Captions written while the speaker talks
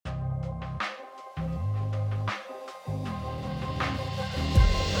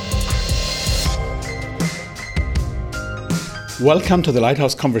Welcome to the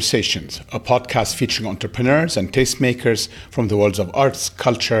Lighthouse Conversations, a podcast featuring entrepreneurs and tastemakers from the worlds of arts,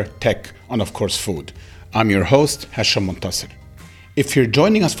 culture, tech, and of course food. I'm your host, Hasham Muntasir. If you're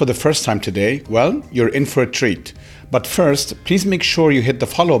joining us for the first time today, well, you're in for a treat. But first, please make sure you hit the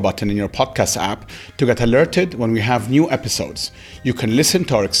follow button in your podcast app to get alerted when we have new episodes. You can listen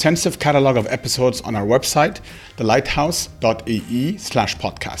to our extensive catalog of episodes on our website,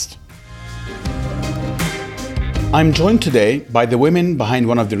 thelighthouse.ae/podcast. I'm joined today by the women behind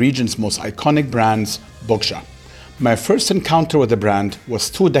one of the region's most iconic brands, Bokja. My first encounter with the brand was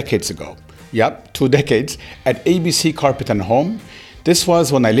 2 decades ago. Yep, 2 decades, at ABC Carpet and Home. This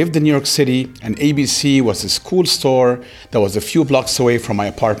was when I lived in New York City, and ABC was this cool store that was a few blocks away from my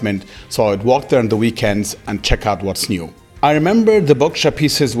apartment, so I would walk there on the weekends and check out what's new. I remember the Bokja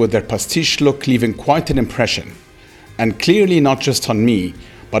pieces with their pastiche look leaving quite an impression, and clearly not just on me,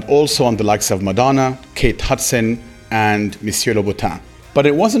 but also on the likes of Madonna, Kate Hudson, and Monsieur Louboutin. But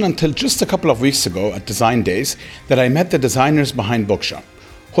it wasn't until just a couple of weeks ago at Design Days that I met the designers behind Bokja,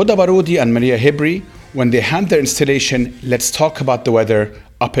 Huda Baroudi and Maria Hibri, when they had their installation, Let's Talk About the Weather,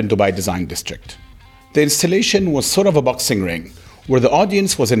 up in Dubai Design District. The installation was sort of a boxing ring, where the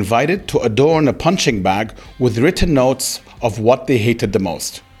audience was invited to adorn a punching bag with written notes of what they hated the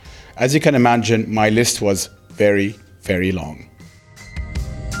most. As you can imagine, my list was very, very long.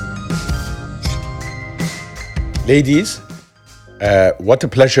 Ladies, what a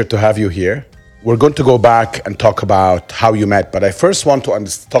pleasure to have you here. We're going to go back and talk about how you met, but I first want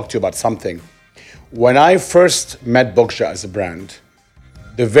to talk to you about something. When I first met Bokja as a brand,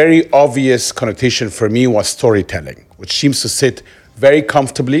 the very obvious connotation for me was storytelling, which seems to sit very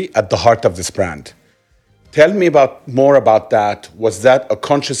comfortably at the heart of this brand. Tell me more about that. Was that a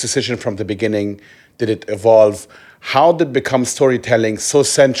conscious decision from the beginning? Did it evolve? How did it become storytelling so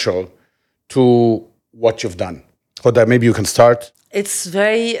central to what you've done? Huda, maybe you can start. It's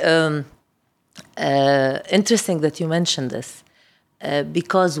very interesting that you mentioned this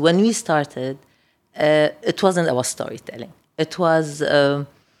because when we started, it wasn't about storytelling. It was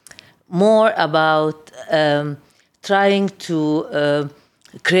more about trying to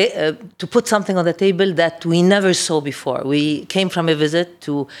put something on the table that we never saw before. We came from a visit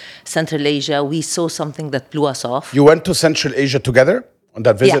to Central Asia. We saw something that blew us off. You went to Central Asia together on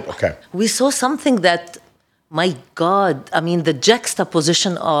that visit? Yeah. Okay. We saw something that, my God, I mean, the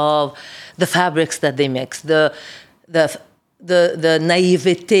juxtaposition of the fabrics that they mix, the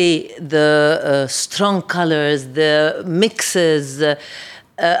naivete, the strong colors, the mixes.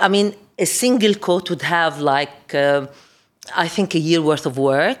 I mean, a single coat would have I think a year worth of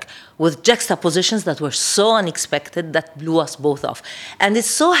work with juxtapositions that were so unexpected that blew us both off. And it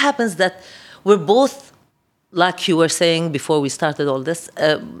so happens that we're both, like you were saying before we started all this,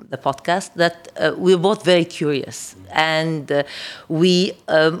 the podcast, that we're both very curious. And we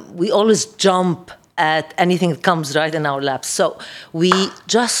always jump at anything that comes right in our laps. So we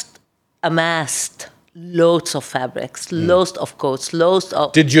just amassed loads of fabrics, loads of coats, loads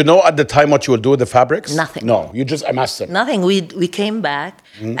of... Did you know at the time what you would do with the fabrics? Nothing. No, you just amassed them. Nothing. We came back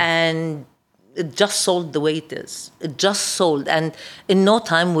and it just sold the way it is. It just sold. And in no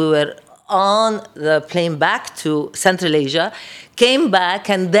time we were on the plane back to Central Asia, came back,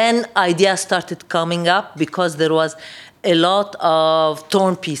 and then ideas started coming up because there was a lot of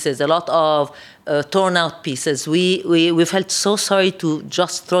torn pieces, a lot of torn out pieces. We felt so sorry to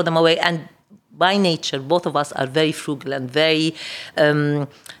just throw them away. And by nature, both of us are very frugal and very,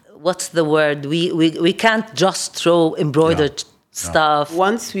 what's the word? We can't just throw embroidered stuff.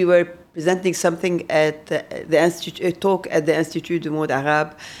 Once we were presenting something at the institute, a talk at the Institut du Mode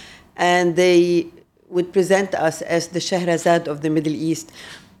Arabe, and they would present us as the Shahrazad of the Middle East.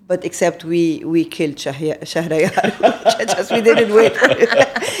 But except we killed Shahrayar. Just we didn't wait for it.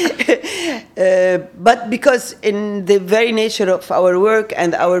 But because in the very nature of our work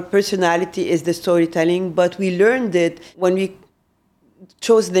and our personality is the storytelling, but we learned it when we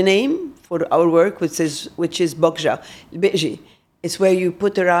chose the name for our work, which is Bokja, Bokja. It's where you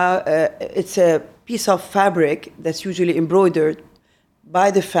put around, it's a piece of fabric that's usually embroidered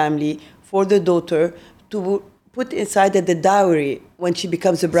by the family for the daughter to put inside the dowry when she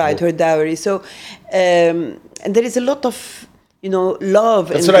becomes a bride, her dowry. So, and there is a lot of, love.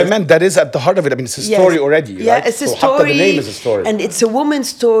 That's what I meant. That is at the heart of it. I mean, it's a story already, yeah, right? it's a so story. The name is a story. And it's a woman's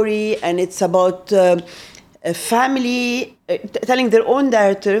story, and it's about a family telling their own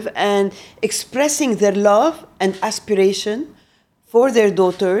narrative and expressing their love and aspiration for their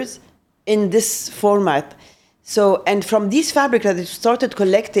daughters in this format. So, and from these fabrics that we started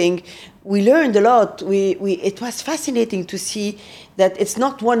collecting, we learned a lot. It was fascinating to see that it's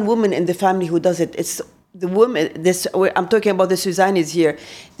not one woman in the family who does it. It's the women, I'm talking about the Suzannes here,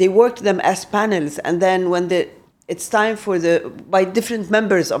 they worked them as panels, and then when it's time by different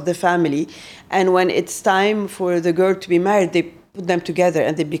members of the family, and when it's time for the girl to be married, they put them together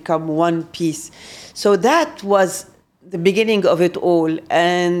and they become one piece. So that was the beginning of it all,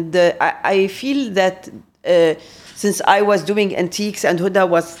 and I feel that since I was doing antiques and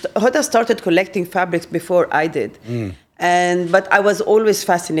Huda started collecting fabrics before I did. But I was always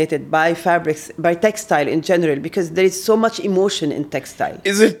fascinated by fabrics, by textile in general, because there is so much emotion in textile.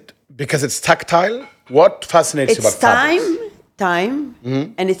 Is it because it's tactile? What fascinates you about fabrics? It's time,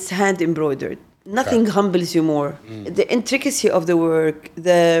 and it's hand embroidered. Nothing humbles you more. The intricacy of the work,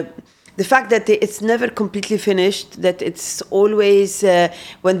 the fact that it's never completely finished, that it's always,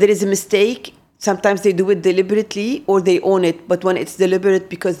 when there is a mistake, sometimes they do it deliberately or they own it, but when it's deliberate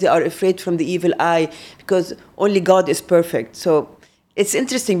because they are afraid from the evil eye, because only God is perfect. So it's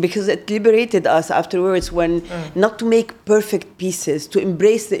interesting because it liberated us afterwards when not to make perfect pieces, to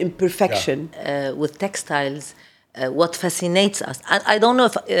embrace the imperfection. With textiles, what fascinates us, I don't know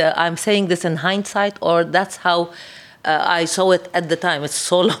if I'm saying this in hindsight or that's how I saw it at the time. It's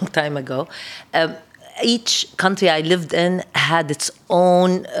so long time ago. Each country I lived in had its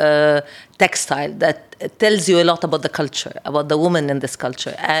own textile that tells you a lot about the culture, about the woman in this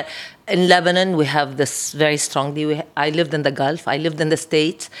culture. In Lebanon, we have this very strongly. I lived in the Gulf, I lived in the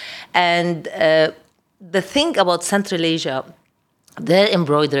States. And the thing about Central Asia, their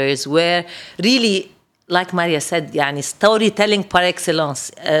embroiderers were really, like Maria said, yani storytelling par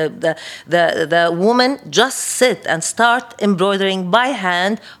excellence. The woman just sit and start embroidering by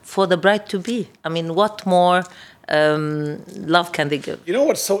hand for the bride-to-be. I mean, what more love can they give? You know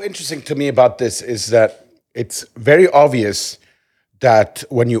what's so interesting to me about this is that it's very obvious that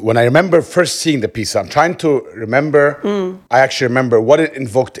when I remember first seeing the piece, I'm trying to remember, I actually remember what it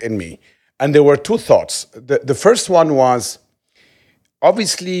invoked in me. And there were two thoughts. The first one was,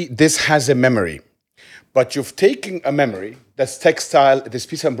 obviously, this has a memory. But you've taken a memory that's textile, this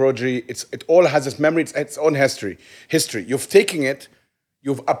piece of embroidery, it all has its memory, its own history. You've taken it,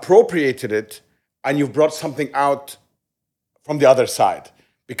 you've appropriated it, and you've brought something out from the other side.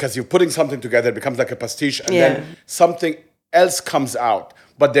 Because you're putting something together, it becomes like a pastiche, and then something else comes out.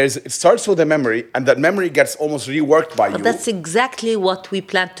 But it starts with a memory, and that memory gets almost reworked by you. That's exactly what we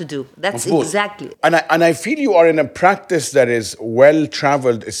plan to do. That's exactly. And I feel you are in a practice that is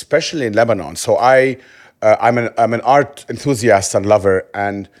well-traveled, especially in Lebanon. So I'm an art enthusiast and lover,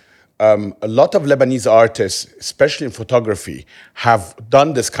 and a lot of Lebanese artists, especially in photography, have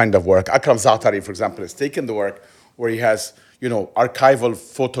done this kind of work. Akram Zaatari, for example, has taken the work where he has, archival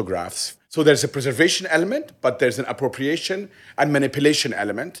photographs. So there's a preservation element, but there's an appropriation and manipulation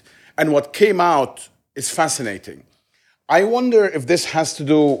element. And what came out is fascinating. I wonder if this has to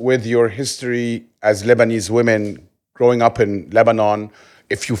do with your history as Lebanese women growing up in Lebanon.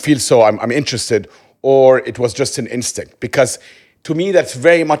 If you feel so, I'm interested. Or it was just an instinct? Because to me, that's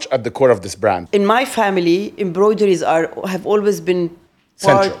very much at the core of this brand. In my family, embroideries have always been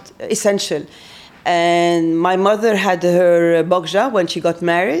essential. And my mother had her Bokja when she got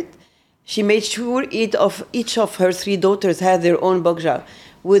married. She made sure each of her 3 daughters had their own Bokja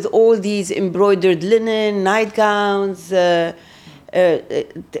with all these embroidered linen, nightgowns,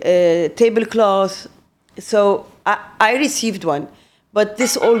 tablecloths. So I received one. But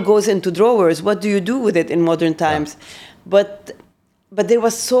this all goes into drawers. What do you do with it in modern times? But there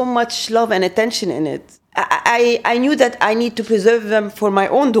was so much love and attention in it. I knew that I need to preserve them for my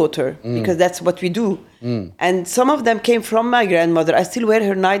own daughter because that's what we do. And some of them came from my grandmother. I still wear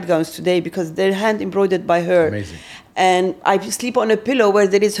her nightgowns today because they're hand embroidered by her. Amazing. And I sleep on a pillow where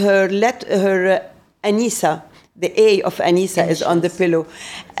there is her Anisa. The A of Anisa is on the pillow.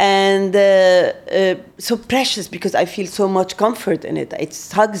 And so precious because I feel so much comfort in it.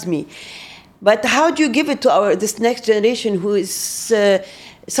 It hugs me. But how do you give it to this next generation who is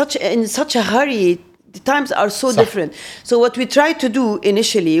in such a hurry? The times are so different. So what we tried to do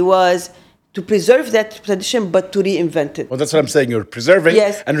initially was to preserve that tradition, but to reinvent it. Well, that's what I'm saying. You're preserving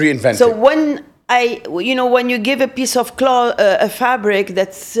and reinventing. So when when you give a piece of cloth, a fabric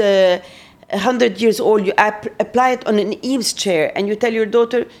that's 100 years old, you apply it on an Eve's chair, and you tell your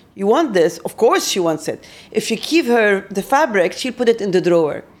daughter, you want this? Of course she wants it. If you give her the fabric, she'll put it in the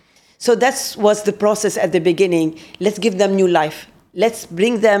drawer. So that was the process at the beginning. Let's give them new life. Let's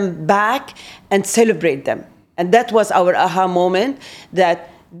bring them back and celebrate them. And that was our aha moment, that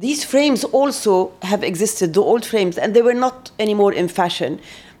these frames also have existed, the old frames, and they were not anymore in fashion.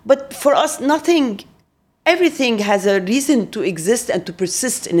 But for us, everything has a reason to exist and to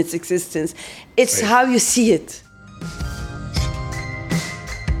persist in its existence. It's how you see it.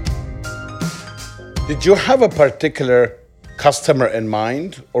 Did you have a particular customer in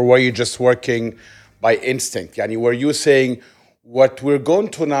mind, or were you just working by instinct? Yani, were you saying, what we're going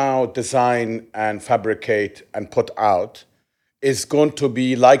to now design and fabricate and put out is going to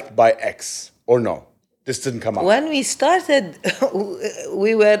be liked by X, or no? This didn't come up. When we started,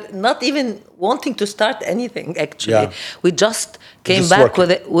 we were not even wanting to start anything, actually. Yeah. We just came Just back working.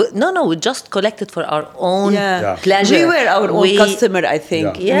 with it. We just collected for our own Yeah. pleasure. We were our own customer, I think.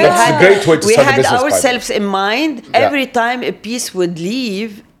 Yeah. Yeah. We That's a great way to we start a had business, by the way. ourselves in mind. Every time a piece would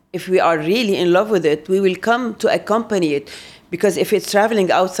leave, if we are really in love with it, we will come to accompany it. Because if it's traveling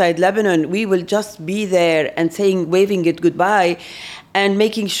outside Lebanon, we will just be there and waving it goodbye and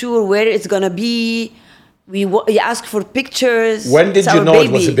making sure where it's going to be. We ask for pictures. When did It's you our know it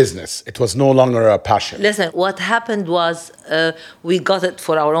was a baby. business? It was no longer a passion. Listen, what happened was we got it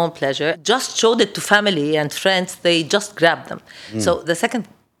for our own pleasure, just showed it to family and friends, they just grabbed them. So the second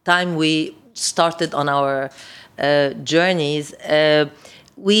time we started on our journeys,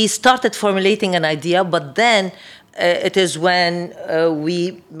 we started formulating an idea, but then it is when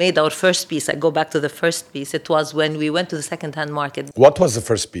we made our first piece. I go back to the first piece. It was when we went to the second-hand market. What was the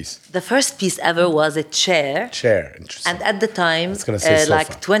first piece? The first piece ever was a chair. Chair, interesting. And at the time, I was gonna say sofa.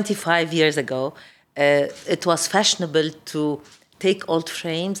 like 25 years ago, it was fashionable to take old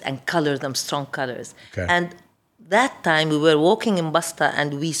frames and color them strong colors. Okay. And that time we were walking in Basta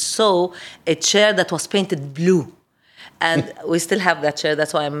and we saw a chair that was painted blue. And we still have that chair,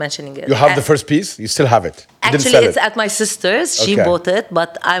 that's why I'm mentioning it. You have the first piece? You still have it? You didn't Actually, sell it's it. at my sister's. She Okay. bought it,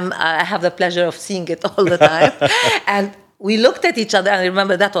 but I have the pleasure of seeing it all the time. And we looked at each other, and I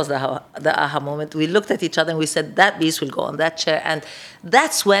remember that was the aha moment. We looked at each other and we said, that piece will go on that chair. And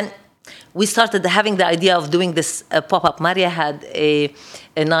that's when we started having the idea of doing this pop-up. Maria had a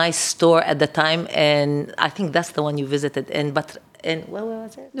nice store at the time, and I think that's the one you visited in, but where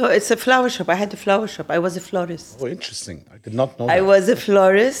was it? No, it's a flower shop. I had a flower shop. I was a florist. Oh, interesting. I did not know that. I was a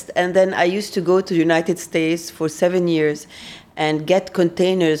florist, and then I used to go to the United States for 7 years and get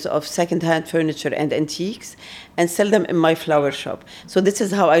containers of second-hand furniture and antiques and sell them in my flower shop. So this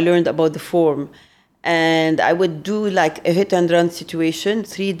is how I learned about the form. And I would do like a hit-and-run situation.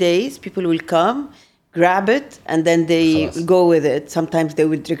 3 days, people will come, grab it, and then they Khalas. go with it. Sometimes they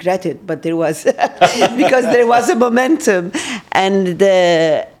would regret it, but there was, because there was a momentum. And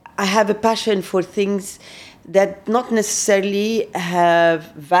I have a passion for things that not necessarily have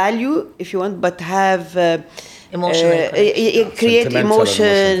value, if you want, but have... Emotional create Sentimental and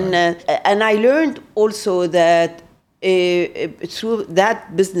emotion. emotional And I learned also that through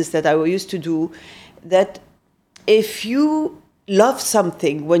that business that I used to do, that if you love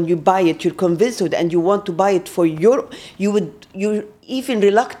something, when you buy it, you're convinced of it, and you want to buy it for you're even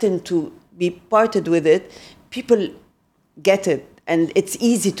reluctant to be parted with it. People get it, and it's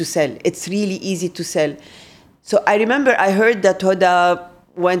easy to sell. It's really easy to sell. So I remember I heard that Hoda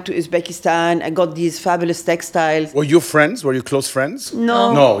went to Uzbekistan and got these fabulous textiles. Were you friends? Were you close friends?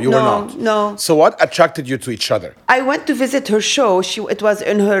 No, No, you were no, not. no. So what attracted you to each other? I went to visit her show. It was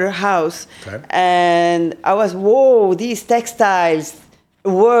in her house. Okay. And I was, whoa, these textiles, a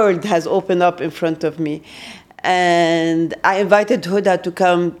world has opened up in front of me. And I invited Huda to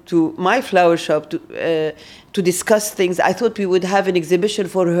come to my flower shop to discuss things. I thought we would have an exhibition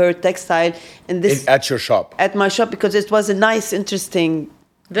for her textile At your shop? at my shop, because it was a nice, interesting,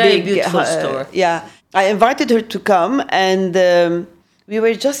 Very big, beautiful store. Yeah, I invited her to come, and we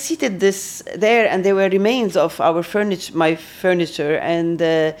were just seated there, and there were remains of my furniture, and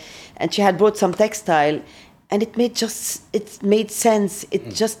she had brought some textile, and it made sense. It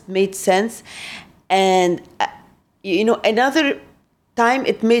just made sense, and another time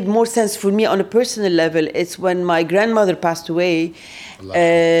it made more sense for me on a personal level. It's when my grandmother passed away,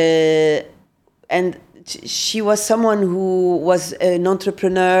 and she was someone who was an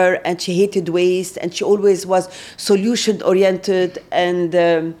entrepreneur, and she hated waste, and she always was solution oriented, and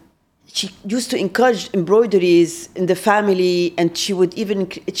she used to encourage embroideries in the family, and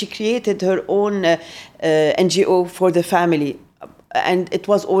she created her own NGO for the family, and it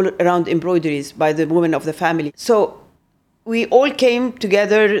was all around embroideries by the women of the family. So we all came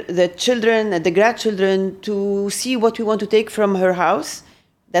together, the children and the grandchildren, to see what we want to take from her house.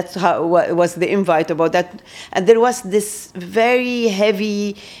 That's how was the invite about that. And there was this very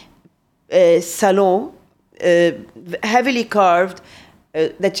heavy salon, heavily carved,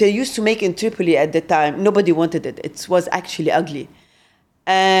 that they used to make in Tripoli at the time. Nobody wanted it. It was actually ugly.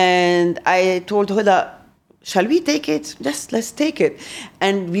 And I told Huda, shall we take it? Just let's take it.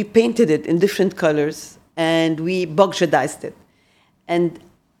 And we painted it in different colors, and we Bokjadized it. And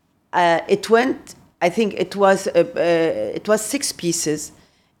it went, I think it was 6 pieces.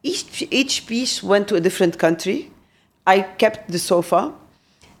 Each piece went to a different country. I kept the sofa.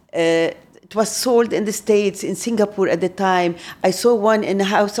 It was sold in the States, in Singapore at the time. I saw one in the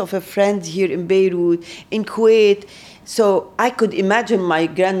house of a friend here in Beirut, in Kuwait. So I could imagine my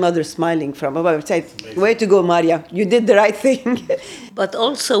grandmother smiling from above. Said, "Way to go, Maria! You did the right thing." But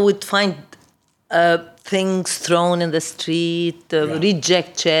also would find things thrown in the street,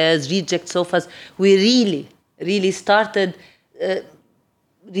 reject chairs, reject sofas. We really started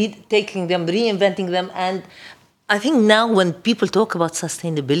taking them, reinventing them, and I think now when people talk about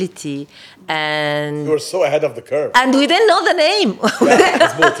sustainability and... You were so ahead of the curve. And we didn't know the name.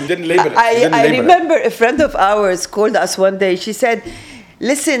 It's both. You didn't label it. I remember a friend of ours called us one day. She said,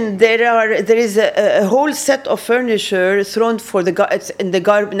 "Listen, there is a whole set of furniture thrown for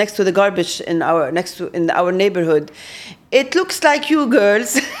next to the garbage in our neighborhood. It looks like you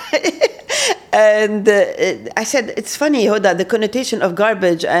girls." And I said, "It's funny, Hoda, the connotation of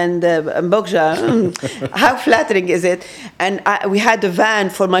garbage and Bokja, how flattering is it?" And we had a van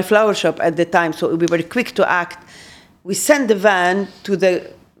for my flower shop at the time, so we were quick to act. We sent the van to the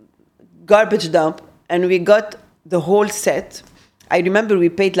garbage dump, and we got the whole set. I remember we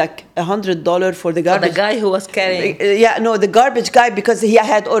paid like $100 for the garbage. The guy who was carrying. The garbage guy, because he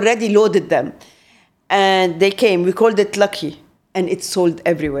had already loaded them. And they came. We called it Lucky, and it sold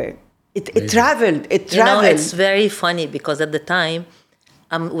everywhere. It traveled. You know, it's very funny because at the time,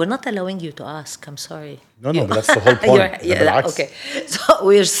 we're not allowing you to ask. I'm sorry. No, but that's the whole point. Okay. So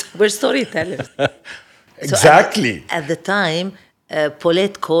we're storytellers. Exactly. So at the time,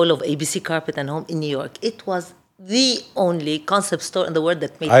 Paulette Cole of ABC Carpet and Home in New York, it was the only concept store in the world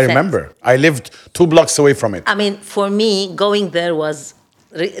that made sense. I remember. I lived 2 blocks away from it. I mean, for me, going there was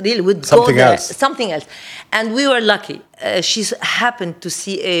really would something go there, else. Something else. And we were lucky. She happened to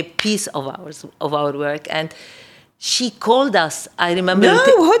see a piece of our work, and she called us. I remember. No,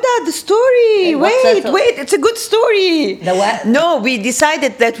 Hoda, the story. Wait, it's a good story. The what? No, we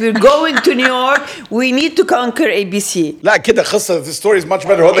decided that we're going to New York. We need to conquer ABC. لا كده قصة. The story is much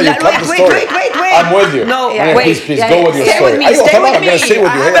better. Hoda, you cut the story. Wait. I'm with you. No, Please, go with your stay story. with me. أيوة Stay طبعا with I'm gonna me. stay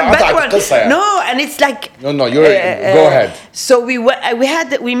with you. I have a better one. القصة يعني. No, and it's like. No, go ahead. So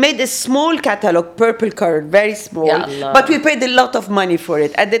we made a small catalog, purple colored, very small, but we paid a lot of money for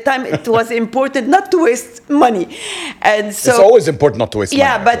it. At the time, it was important not to waste money, and so it's always important not to waste money.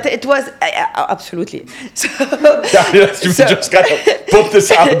 Yeah, but it was absolutely. So, you just gotta put this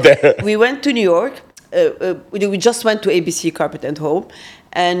out there. We went to New York. We just went to ABC Carpet and Home,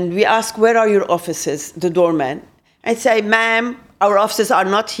 and we asked, "Where are your offices?" The doorman. I say, "Ma'am, our offices are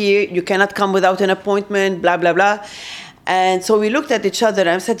not here. You cannot come without an appointment, blah, blah, blah." And so we looked at each other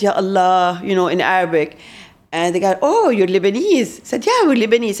and I said, "Ya Allah," in Arabic. And the guy, "Oh, you're Lebanese." I said, "Yeah, we're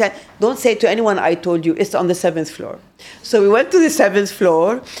Lebanese." I said, "Don't say to anyone I told you. It's on the 7th floor." So we went to the 7th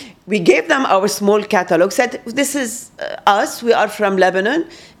floor. We gave them our small catalog, said, "This is us. We are from Lebanon.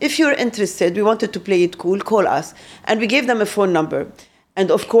 If you're interested, we wanted to play it cool, call us." And we gave them a phone number. And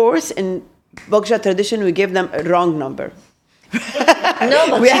of course, in Bokja tradition, we gave them a wrong number. No,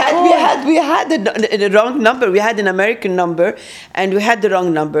 but we had the wrong number. We had an American number, and we had the wrong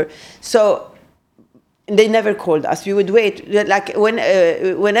number. So they never called us. We would wait, like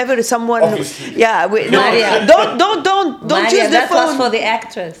whenever someone. Obviously. Yeah. Don't Maria, use the that phone. was for the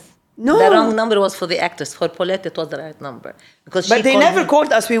actress. No. The wrong number was for the actress. For Paulette, it was the right number. But they never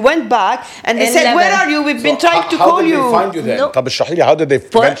called us. We went back and they said, "Where are you? We've been trying to call you." How did they find you then? No. طب اشرحي لي, how did they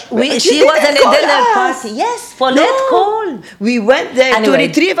find you? She was in a dinner party. Yes, Paulette called. We went there to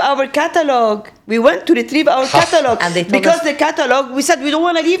retrieve our catalog. We went to retrieve our catalog. And they told because us, the catalog, we said we don't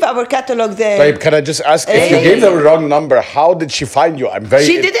want to leave our catalog there. Babe, can I just ask, if you gave them the wrong number, how did she find you? I'm very...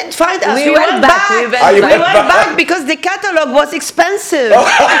 She didn't find us. We went back. We went back because the catalog was expensive.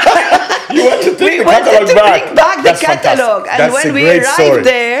 You went to take We the wanted catalog to back. bring back the That's catalog. fantastic. And That's when a we great arrived story.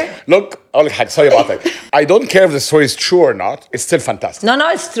 there... Look, أقول لك حاجة, sorry about that. I don't care if the story is true or not. It's still fantastic. No,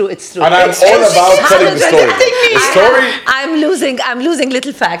 it's true. It's true. And I'm all about telling the story. The story... I'm losing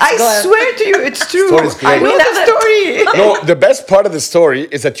little facts. I swear to you, it's true. Story's great. I know the story. No, the best part of the story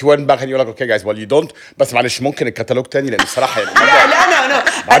is that you went back and you're like, okay guys, well you don't, بس معلش ممكن الكتالوج تاني لأن الصراحة يعني No.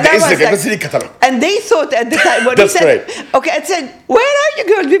 بعد And I was إذنك like- بس لي الكتالوج. And they thought at the time when That's we said, great. okay, I said, "Where are you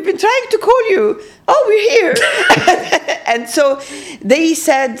girls? We've been trying to call you." "Oh, we're here." And so they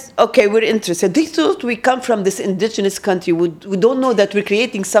said, "Okay, we're interested." They thought we come from this indigenous country. We don't know that we're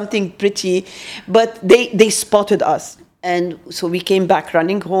creating something pretty, but they spotted us. And so we came back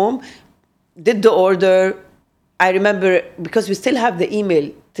running home, did the order. I remember, because we still have the email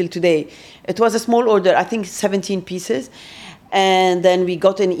till today. It was a small order, I think 17 pieces. And then we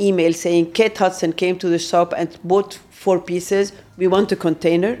got an email saying Kate Hudson came to the shop and bought 4 pieces. We want a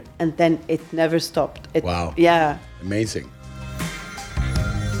container, and then it never stopped. Wow. Yeah. Amazing.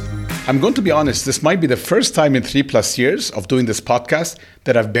 I'm going to be honest, this might be the first time in 3+ years of doing this podcast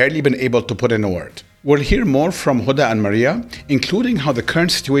that I've barely been able to put in a word. We'll hear more from Huda and Maria, including how the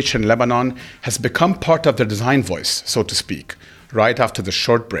current situation in Lebanon has become part of their design voice, so to speak, right after the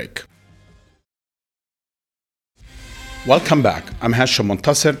short break. Welcome back. I'm Hashim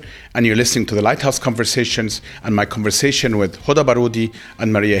Montasser, and you're listening to the Lighthouse Conversations and my conversation with Huda Baroudi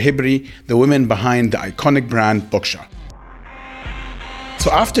and Maria Hibri, the women behind the iconic brand Bokja.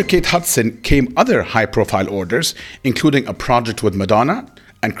 So after Kate Hudson came other high-profile orders, including a project with Madonna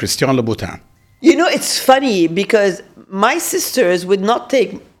and Christian Louboutin. You know, it's funny because my sisters would not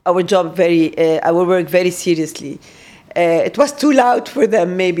take our work very seriously. It was too loud for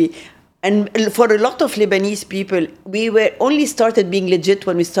them, maybe. And for a lot of Lebanese people, we were only started being legit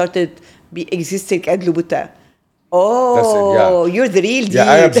when we started existing at Louboutin. Oh, you're the real deal.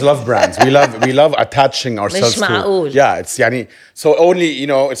 Yeah, Arabs love brands. We love attaching ourselves to. Yeah, it's yani. So only,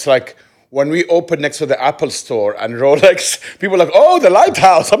 it's like when we opened next to the Apple store and Rolex, people are like, oh, the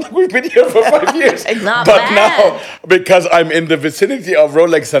Lighthouse. I'm like, we've been here for 5 years. Not but bad. Now, because I'm in the vicinity of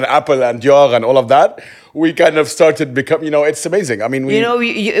Rolex and Apple and Dior and all of that, we kind of started it's amazing. I mean,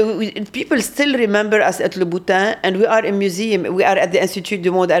 people still remember us at Louboutin, and we are a museum. We are at the Institut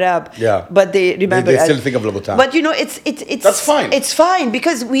du Monde Arabe. Yeah. But they remember They us. still think of Louboutin. But it's that's fine. It's fine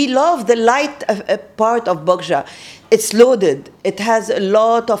because we love the light part of Bokja. It's loaded. It has a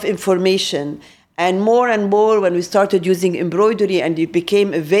lot of information. And more when we started using embroidery and it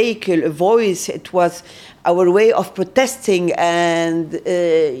became a vehicle, a voice, it was our way of protesting and,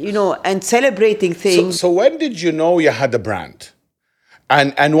 and celebrating things. So when did you know you had a brand?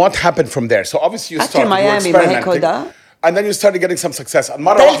 And what happened from there? So obviously you started Miami, experimenting. And then you started getting some success. And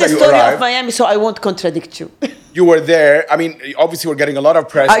Tell the story of Miami so I won't contradict you. You were there. I mean, obviously we're getting a lot of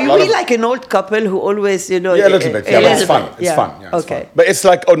press. Are you like an old couple who always, Yeah, a little bit. Yeah, but it's fun. It's fun. Yeah, it's okay. Fun. But it's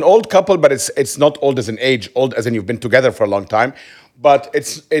like an old couple, but it's not old as in age, old as in you've been together for a long time. But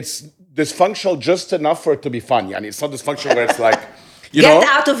it's dysfunctional just enough for it to be fun. Yeah, and it's not dysfunctional where it's like, Get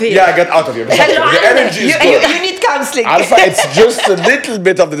out of here. Yeah, get out of here. The energy is good. You need counseling. Alpha, it's just a little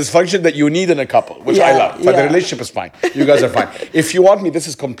bit of the dysfunction that you need in a couple, which I love. But the relationship is fine. You guys are fine. If you want me, this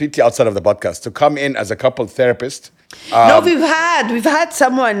is completely outside of the podcast, to come in as a couple therapist. No, we've had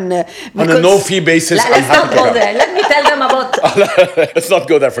someone on a no-fee basis. Let's not go there. Let me tell them about. Let's not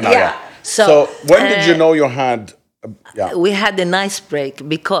go there for now. Yeah. So when did you know you had? We had a nice break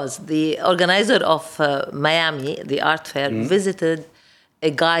because the organizer of Miami, the art fair, visited a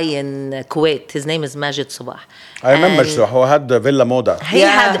guy in Kuwait. His name is Majid Subah. I remember who had the Villa Moda.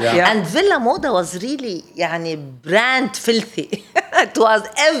 And Villa Moda was really brand filthy. It was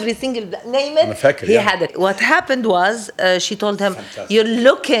every single, name it, he had it. What happened was, she told him, you're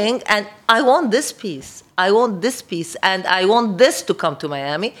looking and I want this piece. I want this piece and I want this to come to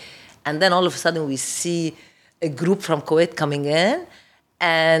Miami. And then all of a sudden we see a group from Kuwait coming in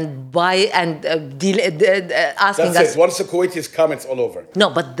and asking us. It. Once the Kuwaitis come, it's all over. No,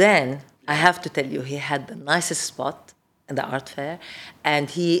 but then I have to tell you, he had the nicest spot in the art fair, and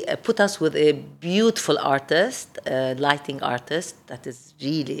he put us with a beautiful artist, lighting artist. That is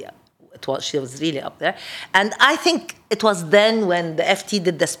really, she was really up there. And I think it was then when the FT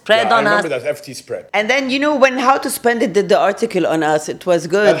did the spread on us. I remember that FT spread. And then, when How to Spend It did the article on us, it was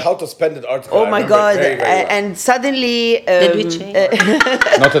good. And How to Spend It article. Oh my God. Very, very well. And suddenly... did we change?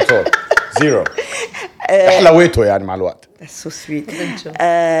 Not at all. Zero. حلويته يعني مع الوقت. That's so sweet.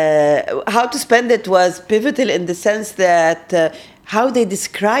 How to Spend It was pivotal in the sense that how they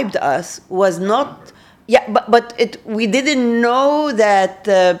described us was not... Yeah, but we didn't know that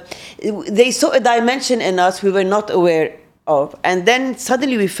they saw a dimension in us we were not aware of. And then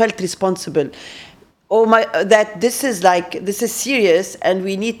suddenly we felt responsible. That this is serious and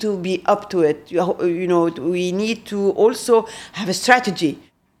we need to be up to it. We need to also have a strategy.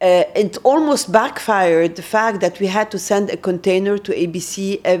 It almost backfired, the fact that we had to send a container to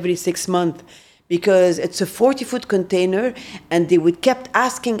ABC every 6 months. Because it's a 40-foot container, and they would kept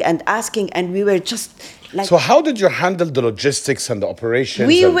asking, and we were just like... So how did you handle the logistics and the operations?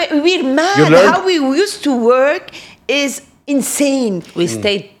 We're mad. How we used to work is insane. We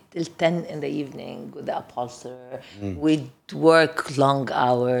stayed till 10 in the evening with the upholsterer. We'd work long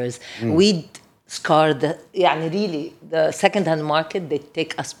hours. We'd scarred. يعني really, the second-hand market, they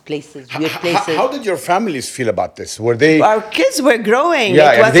take us places, weird places. How did your families feel about this? Were they? Our kids were growing.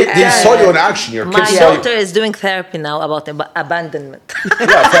 Yeah, It yeah, wasn't they just- saw you in action. Your My kids saw you. daughter is doing therapy now about abandonment.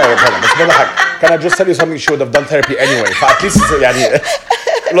 Yeah, fair. بس بضحك. Can I just tell you something? She would have done therapy anyway. At least يعني.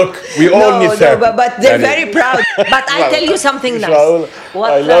 Look, we all need therapy. but they're يعني. very proud. But I tell you something I nice.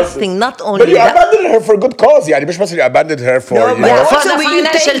 What love last it. thing, not But only you that. abandoned her for good cause. يعني مش بس you abandoned her for No, you but know. For Also, the will you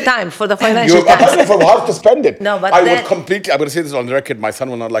financial take- time, for the You financial abandoned time. from how to spend it. No, but I would then- completely. I'm going to say this on the record. My son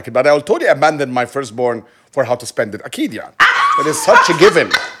will not like it, but I will totally abandon my firstborn for how to spend it. أكيد يعني. It is such a given.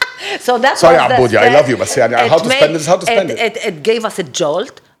 So that Sorry, was the Abuja, I step. love you, but يعني how to spend it is how to spend it. It gave us a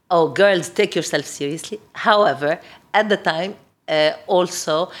jolt. Oh, girls, take yourself seriously. However, at the time,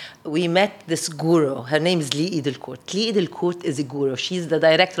 also, we met this guru. Her name is Lee Edelkoort. Lee Edelkoort is a guru. She's the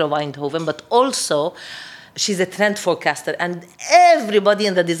director of Eindhoven, but also she's a trend forecaster. And everybody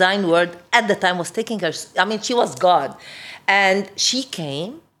in the design world at the time was taking her. I mean, she was God. And she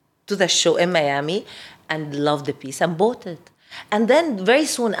came to the show in Miami and loved the piece and bought it. And then very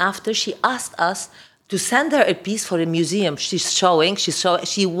soon after, she asked us to send her a piece for a museum. She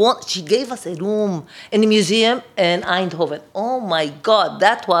gave us a room in a museum in Eindhoven. Oh my God,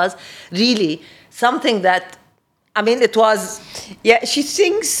 that was really something that, I mean, it was. Yeah, she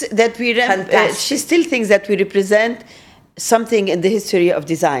thinks that Fantastic. she still thinks that we represent something in the history of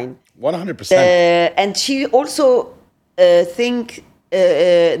design. 100%. And she also think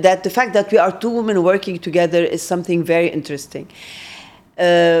that the fact that we are two women working together is something very interesting.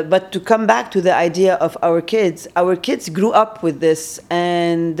 But to come back to the idea of our kids grew up with this,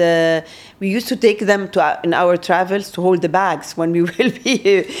 and we used to take them to in our travels to hold the bags when we will be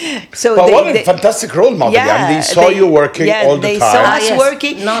here. So But what a fantastic role model. and they saw you working all the they time. saw us yes.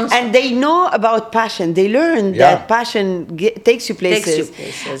 working, Non-stop. and they know about passion. They learn that passion takes you places. Takes you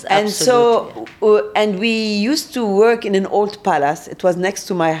places, And so, and we used to work in an old palace. It was next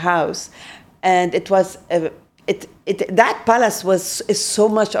to my house, and it was. That palace is so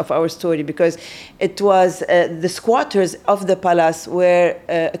much of our story because it was the squatters of the palace were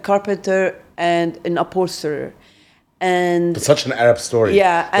a carpenter and an upholsterer, and It's such an Arab story.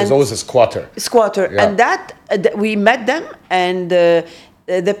 Yeah, There's and- always a squatter. Yeah. And that we met them, and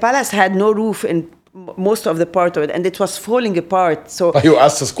the palace had no roof in most of the part of it, and it was falling apart. So You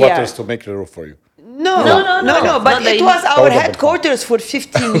asked the squatters Yeah. to make the roof for you. No. But No, it they- was our That was headquarters for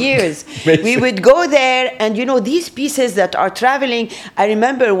 15 years. Amazing. We would go there, and these pieces that are traveling. I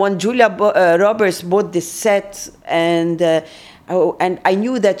remember when Julia Roberts bought this set, and I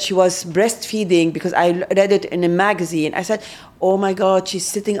knew that she was breastfeeding because I read it in a magazine. I said, "Oh my God, she's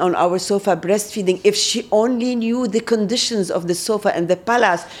sitting on our sofa breastfeeding. If she only knew the conditions of the sofa and the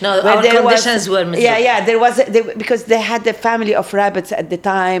palace." No, where our there conditions were miserable. Yeah, there was because they had a family of rabbits at the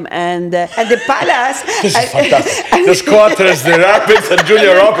time, and the palace. This is fantastic. The squatters, the rabbits, and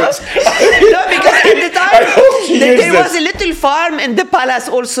Julia Roberts. No, because at the time I hope she hears there was this. a little farm in the palace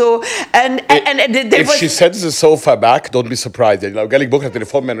also, and there If was. she sends the sofa back, don't be surprised. لو جالك بكره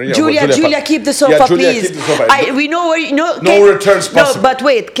تليفون من ريا Julia, keep the sofa, Yeah, Julia, please. keep the sofa. We know where No returns possible. No, but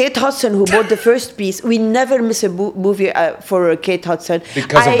wait, Kate Hudson, who bought the first piece, we never miss a movie for Kate Hudson.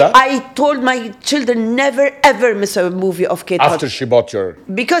 Because of that? I told my children never ever miss a movie of Kate After Hudson. she bought your...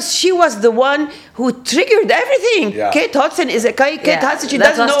 Because she was the one who triggered everything. Yeah. Kate Hudson is Kate Hudson. She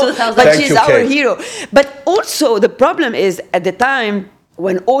that doesn't was know, 2000. but Thank she's you, our Kate. hero. But also the problem is at the time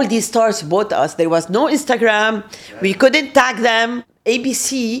when all these stars bought us, there was no Instagram. We couldn't tag them.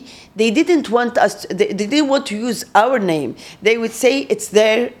 ABC, they didn't want us. They didn't want to use our name. They would say it's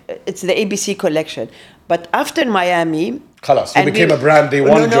the ABC collection. But after Miami. خلاص, you and became a brand, they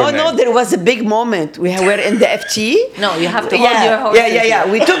wanted your No, name. there was a big moment. We were in the FT. No, you have to hold your horses. Yeah.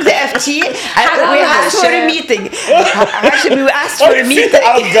 We took the FT and we asked for a meeting. Actually, we asked Why for do a you feel meeting.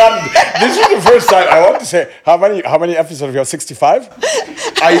 outgunned? This is the first time. I want to say, how many episodes have you have? 65?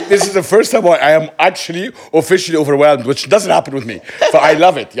 This is the first time I am actually officially overwhelmed, which doesn't happen with me. So I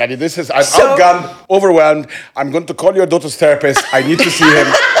love it. Yani, I'm outgunned, overwhelmed. I'm going to call your daughter's therapist. I need to see him.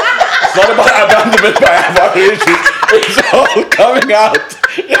 It's not about abandonment by evaluation. It's all coming out.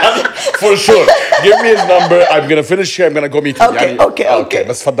 يعني, for sure. Give me his number. I'm going to finish here. I'm going to go meet him. Okay.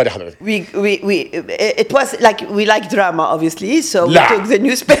 بس اتفضلي حضرتك. It was like we like drama, obviously. So we لا. took the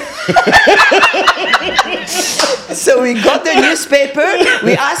newspaper. So we got the newspaper.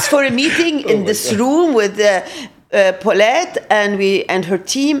 We asked for a meeting in this room with Paulette and her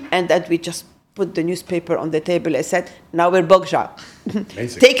team, and that we just put the newspaper on the table. I said, "Now we're Bokja.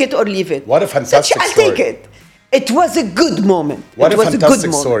 Take it or leave it." What a fantastic I'll story. take it. It was a good moment. What it a was fantastic a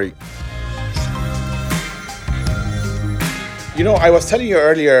good moment. story. You know, I was telling you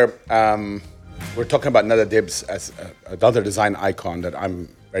earlier, We're talking about Nada Dibs as another design icon that I'm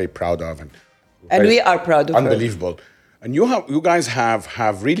very proud of. And we are proud of her. Unbelievable. And you guys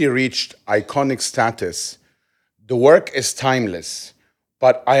have really reached iconic status. The work is timeless.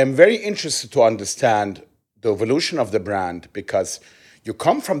 But I am very interested to understand the evolution of the brand, because you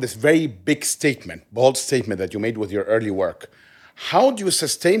come from this very big statement, bold statement that you made with your early work. How do you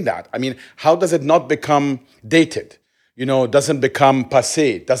sustain that? I mean, how does it not become dated? You know, doesn't become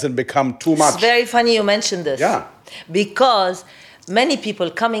passé, doesn't become too much. It's very funny you mentioned this. Yeah. Because many people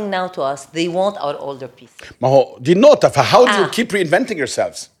coming now to us, they want our older pieces. ما هو دي النقطة. فhow do you keep reinventing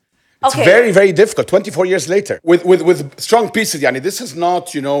yourselves? It's very, very difficult, 24 years later. With strong pieces, yani, this is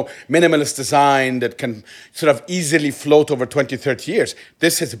not, you know, minimalist design that can sort of easily float over 20, 30 years.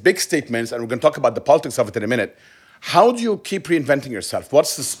 This is big statements, and we're going to talk about the politics of it in a minute. How do you keep reinventing yourself?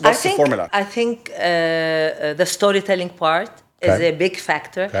 What's the formula? I think the storytelling part is a big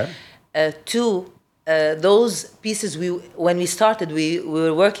factor. Two, those pieces, when we started, we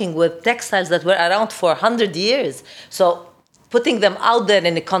were working with textiles that were around for 100 years. So putting them out there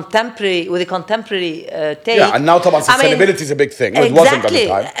in a contemporary take. Yeah, and now about sustainability is a big thing. Exactly. It wasn't at the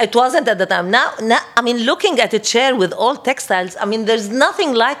time. It wasn't at the time. Now, I mean, looking at a chair with all textiles, I mean, there's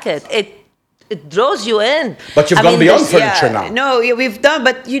nothing like it. It draws you in. But you've gone beyond furniture now. No, we've done.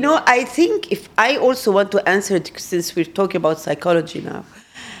 But, you know, I think if I also want to answer it, since we're talking about psychology now,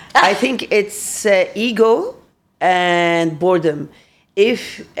 I think it's ego and boredom.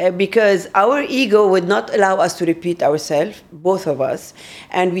 Because our ego would not allow us to repeat ourselves, both of us,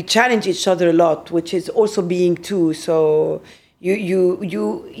 and we challenge each other a lot, which is also being two. So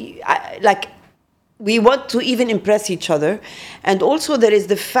we want to even impress each other, and also there is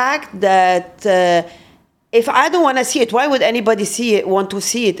the fact that if I don't want to see it, why would anybody want to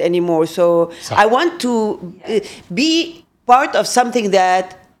see it anymore? So I want to be part of something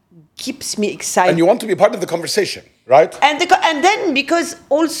that keeps me excited. And you want to be part of the conversation, right? And then because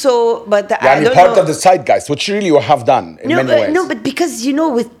also, but I don't part of the zeitgeist, which really you have done in many ways. No, but because, you know,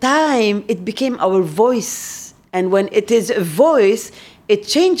 with time, it became our voice. And when it is a voice, it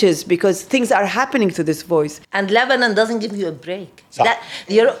changes because things are happening to this voice. And Lebanon doesn't give you a break.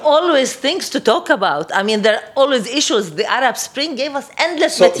 There are always things to talk about. I mean, there are always issues. The Arab Spring gave us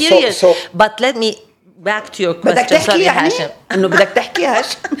endless material. But let me... Back to your question. Sorry, Hashim. إنه بدك تحكي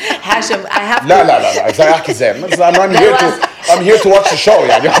Hashim, I have to... لا إذا أحكي زين. I'm here to watch the show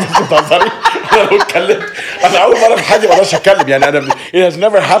يعني. بتهزري؟ أنا لو اتكلمت أنا أول مرة في حياتي ما أقدرش أتكلم يعني أنا it has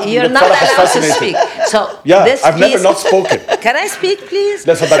never happened. You're not allowed to speak. So I've never not spoken. Can I speak, please?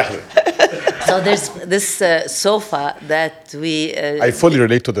 لا اتفضلي حضرتك. So there's this sofa that we... I fully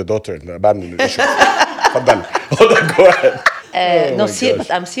relate to the daughter in the abandoned issue. اتفضلي. Go ahead. But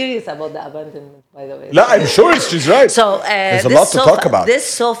I'm serious about the abandonment, by the way. No, I'm sure she's right. So there's a lot to talk about. This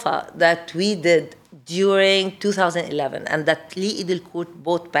sofa that we did during 2011 and that Lee Idilkoot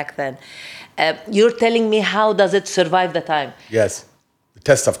bought back then, you're telling me how does it survive the time? Yes, the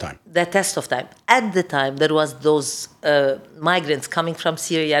test of time. The test of time. At the time, there was those migrants coming from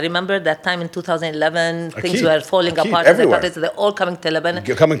Syria. Remember that time in 2011, things were falling apart. Everywhere. They're all coming to Lebanon.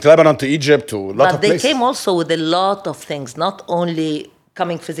 Coming to Lebanon, to Egypt, to a lot of places. But they came also with a lot of things, not only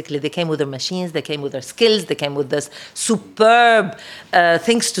coming physically. They came with their machines, they came with their skills, they came with this superb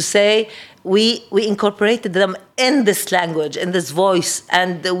things to say. We incorporated them in this language, in this voice,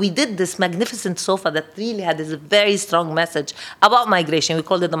 and we did this magnificent sofa that really had this very strong message about migration. We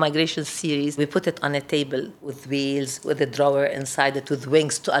called it the Migration Series. We put it on a table with wheels, with a drawer inside it, with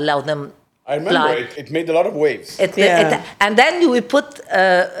wings to allow them I remember it made a lot of waves. And then we put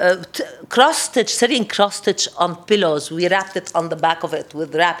Syrian cross-stitch on pillows. We wrapped it on the back of it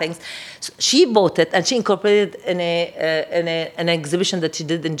with wrappings. So she bought it and she incorporated it in an exhibition that she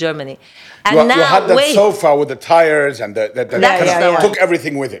did in Germany. And you had that sofa with the tires and that took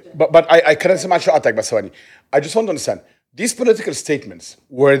everything with it. But I can't say much about that. I just want to understand, these political statements,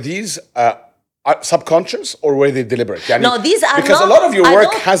 were these subconscious or were they deliberate? No, these are because a lot of your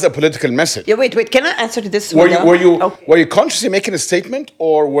work has a political message. Yeah, wait. Can I answer to this? Were you consciously making a statement,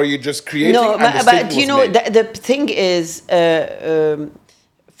 or were you just creating? No, but you know, the thing is,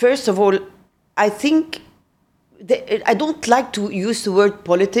 first of all, I think I don't like to use the word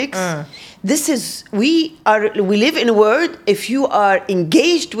politics. We live in a world. If you are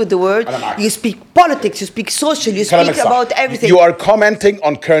engaged with the word, you speak politics, you speak social, you speak about everything. You are commenting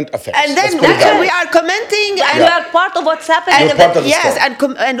on current affairs. And then we are commenting, and we are part of what's happening. You're part of the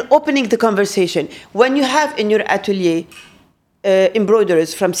story. and opening the conversation. When you have in your atelier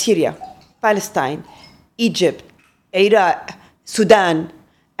embroiderers from Syria, Palestine, Egypt, Iraq, Sudan,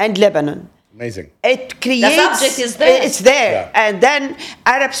 and Lebanon, Amazing. It creates. The subject is there. It's there. Yeah. And then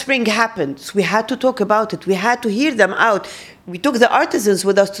Arab Spring happened. So we had to talk about it. We had to hear them out. We took the artisans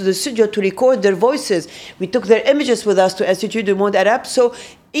with us to the studio to record their voices. We took their images with us to Institut du Monde Arabe. So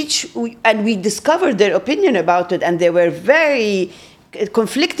we discovered their opinion about it, and they were very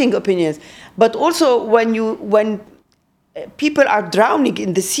conflicting opinions. But also when people are drowning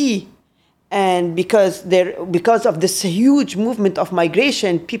in the sea, and because of this huge movement of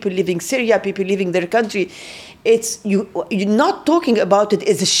migration, people leaving Syria, people leaving their country, you're not talking about it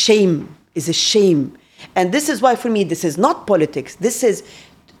is a shame. Is a shame. And this is why, for me, this is not politics. This is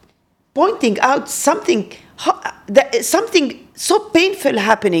pointing out something so painful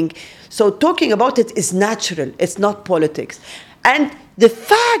happening. So talking about it is natural. It's not politics. And the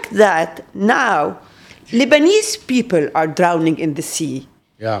fact that now Lebanese people are drowning in the sea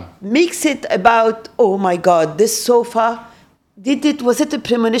makes it about, oh my God, this sofa, was it a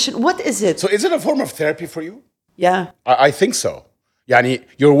premonition? What is it? So is it a form of therapy for you? Yeah. I think so. Yani,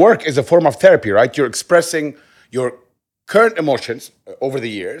 your work is a form of therapy, right? You're expressing your current emotions over the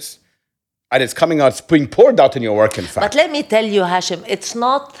years, and it's coming out, it's being poured out in your work, in fact. But let me tell you, Hashim, it's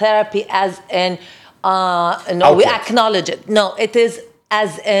not therapy as in, we acknowledge it. No, it is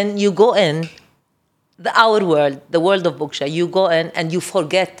as in you go in, our world, the world of Bokja, you go in and you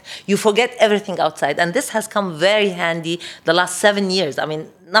forget everything outside. And this has come very handy the last 7 years.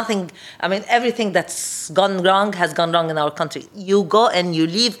 Everything that's gone wrong has gone wrong in our country. You go and you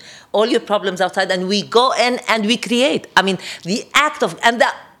leave all your problems outside, and we go in and we create. The act of,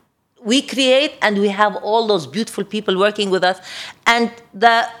 we create, and we have all those beautiful people working with us. And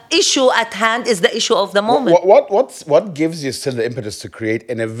the issue at hand is the issue of the moment. What gives you still the impetus to create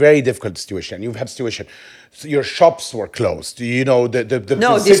in a very difficult situation? You've had situation, so your shops were closed. You know, the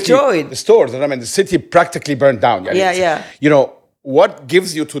destroyed. The stores. The city practically burned down. Yeah. You know, what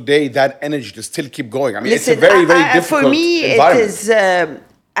gives you today that energy to still keep going? Listen, it's a very, very difficult for me, environment. it is.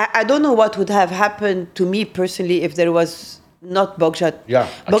 I don't know what would have happened to me personally if there was not Bokja. Yeah,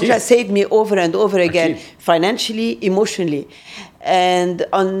 Bokja saved me over and over again, Akid. financially, emotionally, and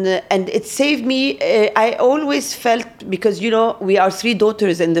it saved me. I always felt, because we are 3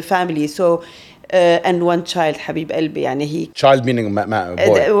 daughters in the family, so. And 1 child, Habib Elbi, Child meaning boy.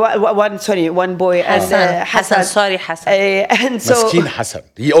 One boy. Hassan. Sorry, Hassan. And so Maskeen Hassan.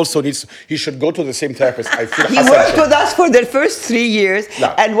 He also he should go to the same therapist. I feel he Hassan worked should. with us for the first 3 years.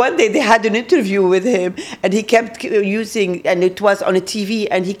 Yeah. And one day they had an interview with him, and he kept using, and it was on a TV,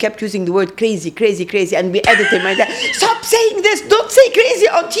 and he kept using the word crazy, crazy, crazy. And we edited him and said, stop saying this, don't say crazy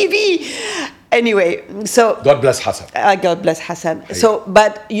on TV. Anyway, so God bless Hassan. God bless Hassan. So,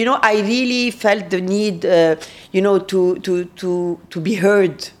 but I really felt the need, to be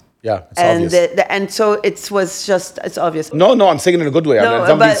heard. Yeah, it's obvious. And so it's obvious. No, I'm saying it in a good way. I'm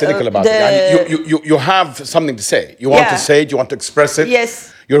not being cynical about it. You have something to say. You want to say it. You want to express it.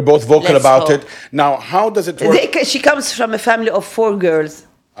 Yes. You're both vocal Let's about hope. it. Now, how does it work? She comes from a family of 4 girls.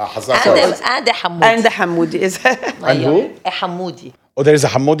 Hassan. And the Hamoudi. And the Hamoudi is. And who? A Hamoudi. Oh, there is a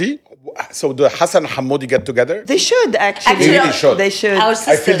Hamoudi? So the Hassan and Hamoudi get together? They should, actually. They really should. They should. Our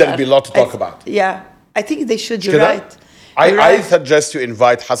I feel there'll be a lot to talk about. Yeah, I think they should. You're Should I? right. I suggest you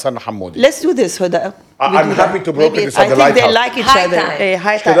invite Hassan Hamoudi. Let's do this, Huda. I'm happy to broker Maybe this I on the think they lighthouse. like each High other. time.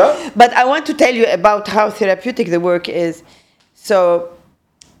 High Should time. I? But I want to tell you about how therapeutic the work is. So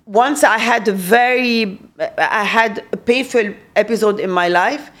once I had a painful episode in my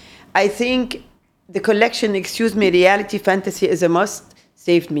life. I think the collection, excuse me, Reality Fantasy is a Must,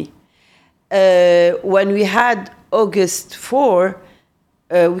 saved me. When we had August 4,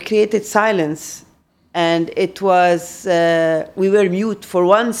 we created silence. And it was, we were mute. For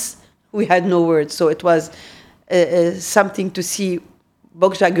once, we had no words. So it was something to see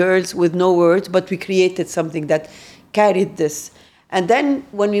Bokja girls with no words, but we created something that carried this. And then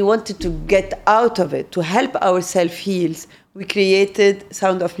when we wanted to get out of it, to help ourselves heal, we created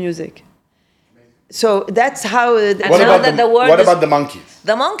Sound of Music. So that's how... What about the monkeys?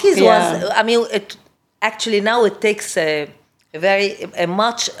 The monkeys was, now it takes a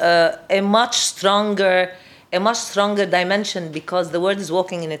much stronger dimension, because the world is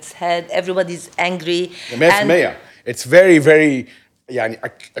walking in its head. Everybody's angry. It's very, very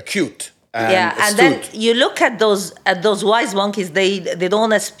acute. And and then you look at those wise monkeys. They don't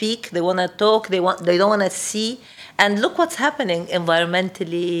want to speak. They want to talk. They don't want to see. And look what's happening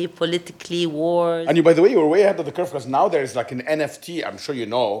environmentally, politically, wars. And by the way, you were way ahead of the curve, because now there's like an NFT. I'm sure you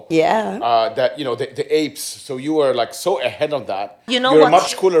know. Yeah. That the apes. So you were like so ahead of that. You're a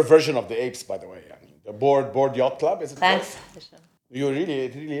much cooler version of the apes, by the way. The board yacht club, is it? Thanks. It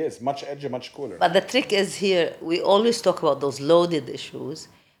really is much edgy, much cooler. But the trick is here. We always talk about those loaded issues.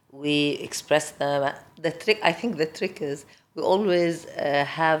 we express them. I think the trick is we always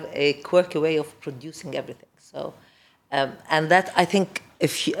have a quirky way of producing everything. So, and that I think,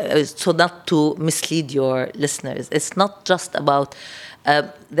 if you, so not to mislead your listeners, it's not just about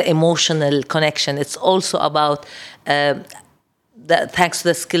the emotional connection. It's also about thanks to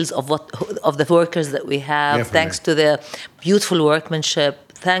the skills of the workers that we have, Definitely. thanks to the beautiful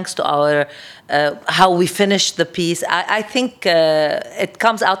workmanship, thanks to our how we finish the piece. I think it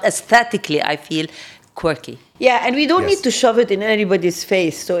comes out aesthetically, I feel, quirky. Yeah, and we don't Yes. need to shove it in anybody's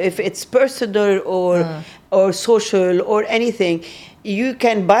face. So if it's personal or social or anything, you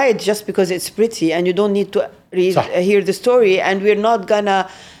can buy it just because it's pretty, and you don't need to hear the story. And we're not gonna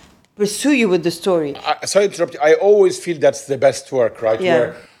pursue you with the story. Sorry to interrupt you. I always feel that's the best work, right? Yeah.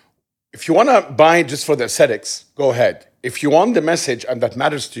 Where if you want to buy just for the aesthetics, go ahead. If you want the message and that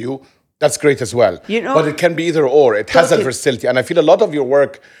matters to you, that's great as well. You know- but it can be either or. It has that Totally. versatility. And I feel a lot of your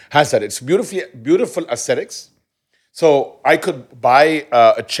work has that. It's beautiful aesthetics. So I could buy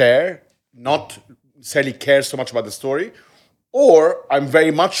a chair, not necessarily care so much about the story, or I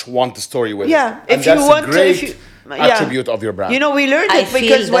very much want the story with Yeah, it. And if you that's want a to- great if you- attribute of your brand. You know, we learned I it feel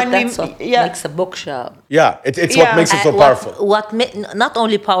because that when that's we what makes a bookshop. yeah, it's Yeah. what makes it so powerful. Not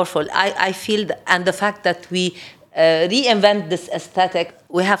only powerful, I feel, and the fact that we reinvent this aesthetic,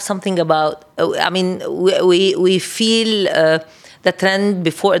 we have something about, I mean, we feel the trend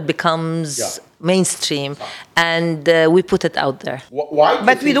before it becomes Yeah. mainstream, and we put it out there. Why? do you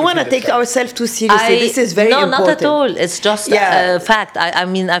But we think don't you want to feel take it's ourselves too seriously. This is very no, important. not at all. It's just Yeah. a fact. I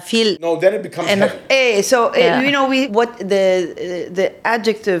mean, I feel. No, then it becomes And- heavy. Yeah. You know, what the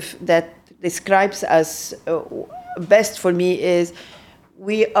adjective that describes us best for me is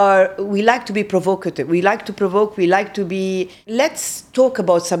we like to be provocative. We like to provoke. We like to be. Let's talk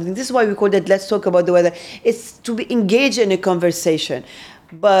about something. This is why we call it. Let's talk about the weather. It's to be engaged in a conversation,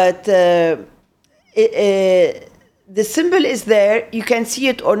 but. The symbol is there. You can see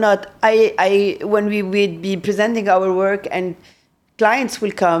it or not. When we would be presenting our work and clients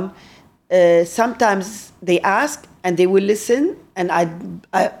will come, sometimes they ask and they will listen, and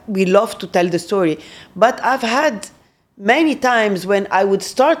we love to tell the story. But I've had many times when I would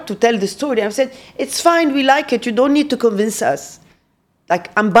start to tell the story, I've said, "It's fine. We like it. You don't need to convince us. Like,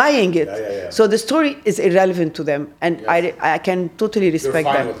 I'm buying it." Yeah. So the story is irrelevant to them, and Yes. I can totally respect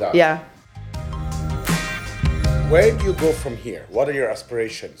fine that. with that. Yeah. Where do you go from here? What are your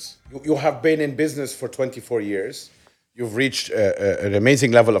aspirations? You have been in business for 24 years. You've reached an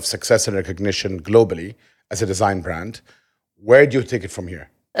amazing level of success and recognition globally as a design brand. Where do you take it from here?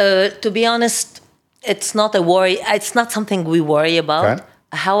 To be honest, it's not a worry. It's not something we worry about. Okay.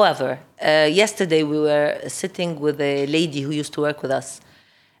 However, yesterday we were sitting with a lady who used to work with us,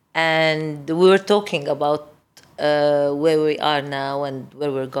 and we were talking about where we are now and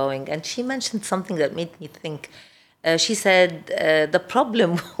where we're going. And she mentioned something that made me think. She said, the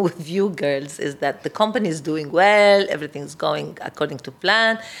problem with you girls is that the company is doing well, everything's going according to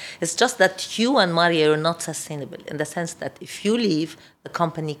plan. It's just that you and Maria are not sustainable, in the sense that if you leave, the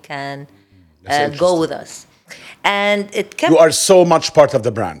company can go with us. And it kept... You are so much part of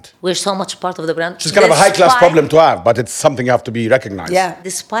the brand. We're so much part of the brand. It's kind of a high-class problem to have, but it's something you have to be recognized. Yeah.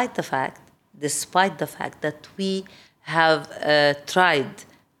 Despite the fact that we have tried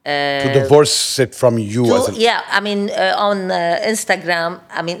To divorce it from you as a... yeah, I mean, on Instagram,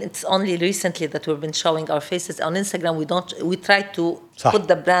 I mean, it's only recently that we've been showing our faces. On Instagram, we try to صح. put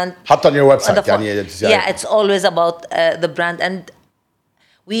the brand حتى on your website. on the front. يعني it's- Yeah, it's always about the brand. And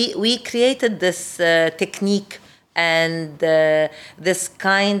we created this technique and this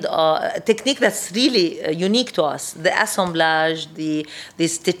kind of technique that's really unique to us. The assemblage, the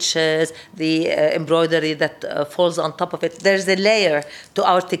stitches, the embroidery that falls on top of it. There's a layer to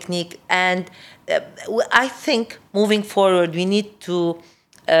our technique. And I think moving forward, we need to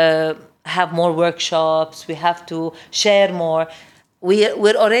have more workshops. We have to share more.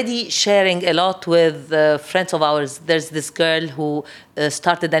 We're already sharing a lot with friends of ours. There's this girl who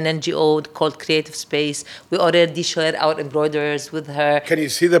started an NGO called Creative Space. We already share our embroiderers with her. Can you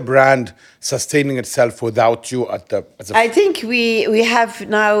see the brand sustaining itself without you as a... I think we have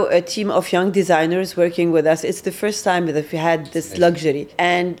now a team of young designers working with us. It's the first time that we had this luxury.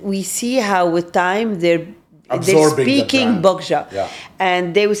 And we see how with time they're Absorbing the speaking brand. Bokja. Yeah.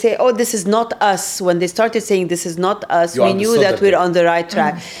 And they would say, "Oh, this is not us." When they started saying this is not us, You we knew understood that that we're they- on the right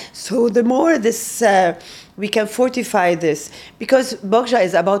track. So the more this we can fortify this, because Bokja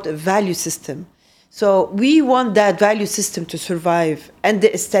is about a value system. So we want that value system to survive, and the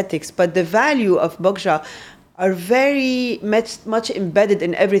aesthetics, but the value of Bokja are very much embedded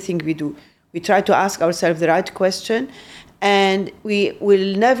in everything we do. We try to ask ourselves the right question, and we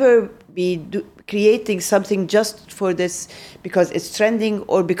will never be creating something just for this because it's trending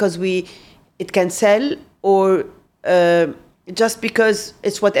or because it can sell or just because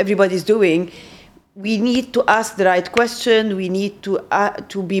it's what everybody's doing. We need to ask the right question. We need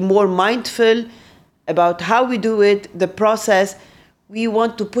to be more mindful about how we do it, the process. We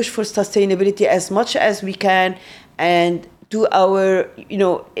want to push for sustainability as much as we can, and do our,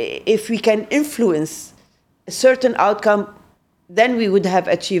 if we can influence a certain outcome, then we would have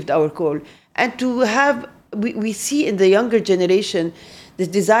achieved our goal. And to have, we see in the younger generation this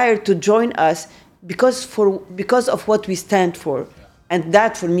desire to join us because of what we stand for. And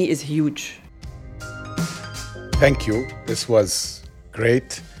that for me is huge. Thank you. This was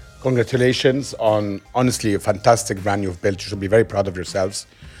great. Congratulations on, honestly, a fantastic brand you've built. You should be very proud of yourselves.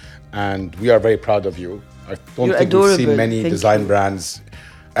 And we are very proud of you. I don't You're think adorable. we've seen many design brands,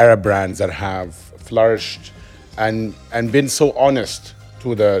 Arab brands that have flourished and been so honest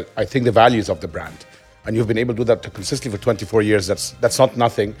to the values of the brand. And you've been able to do that consistently for 24 years. That's not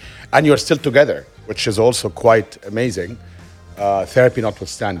nothing. And you're still together, which is also quite amazing. Therapy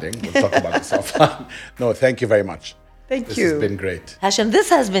notwithstanding. We'll talk about this offline. No, thank you very much. Thank you. This has been great. Hashem, this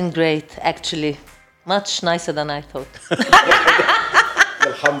has been great, actually. Much nicer than I thought.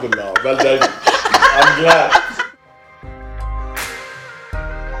 Alhamdulillah. Well done. I'm glad.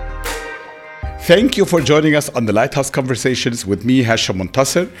 Thank you for joining us on the Lighthouse Conversations with me, Hashem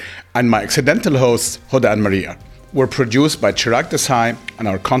Montasser, and my accidental hosts, Huda and Maria. We're produced by Chirag Desai, and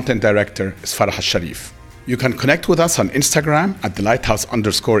our content director is Farah Al-Sharif. You can connect with us on Instagram at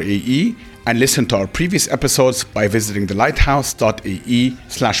thelighthouse_AE and listen to our previous episodes by visiting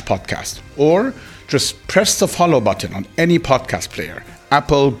thelighthouse.ae/podcast. Or just press the follow button on any podcast player,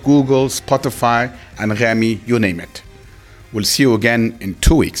 Apple, Google, Spotify, and Rami, you name it. We'll see you again in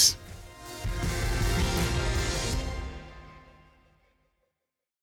 2 weeks.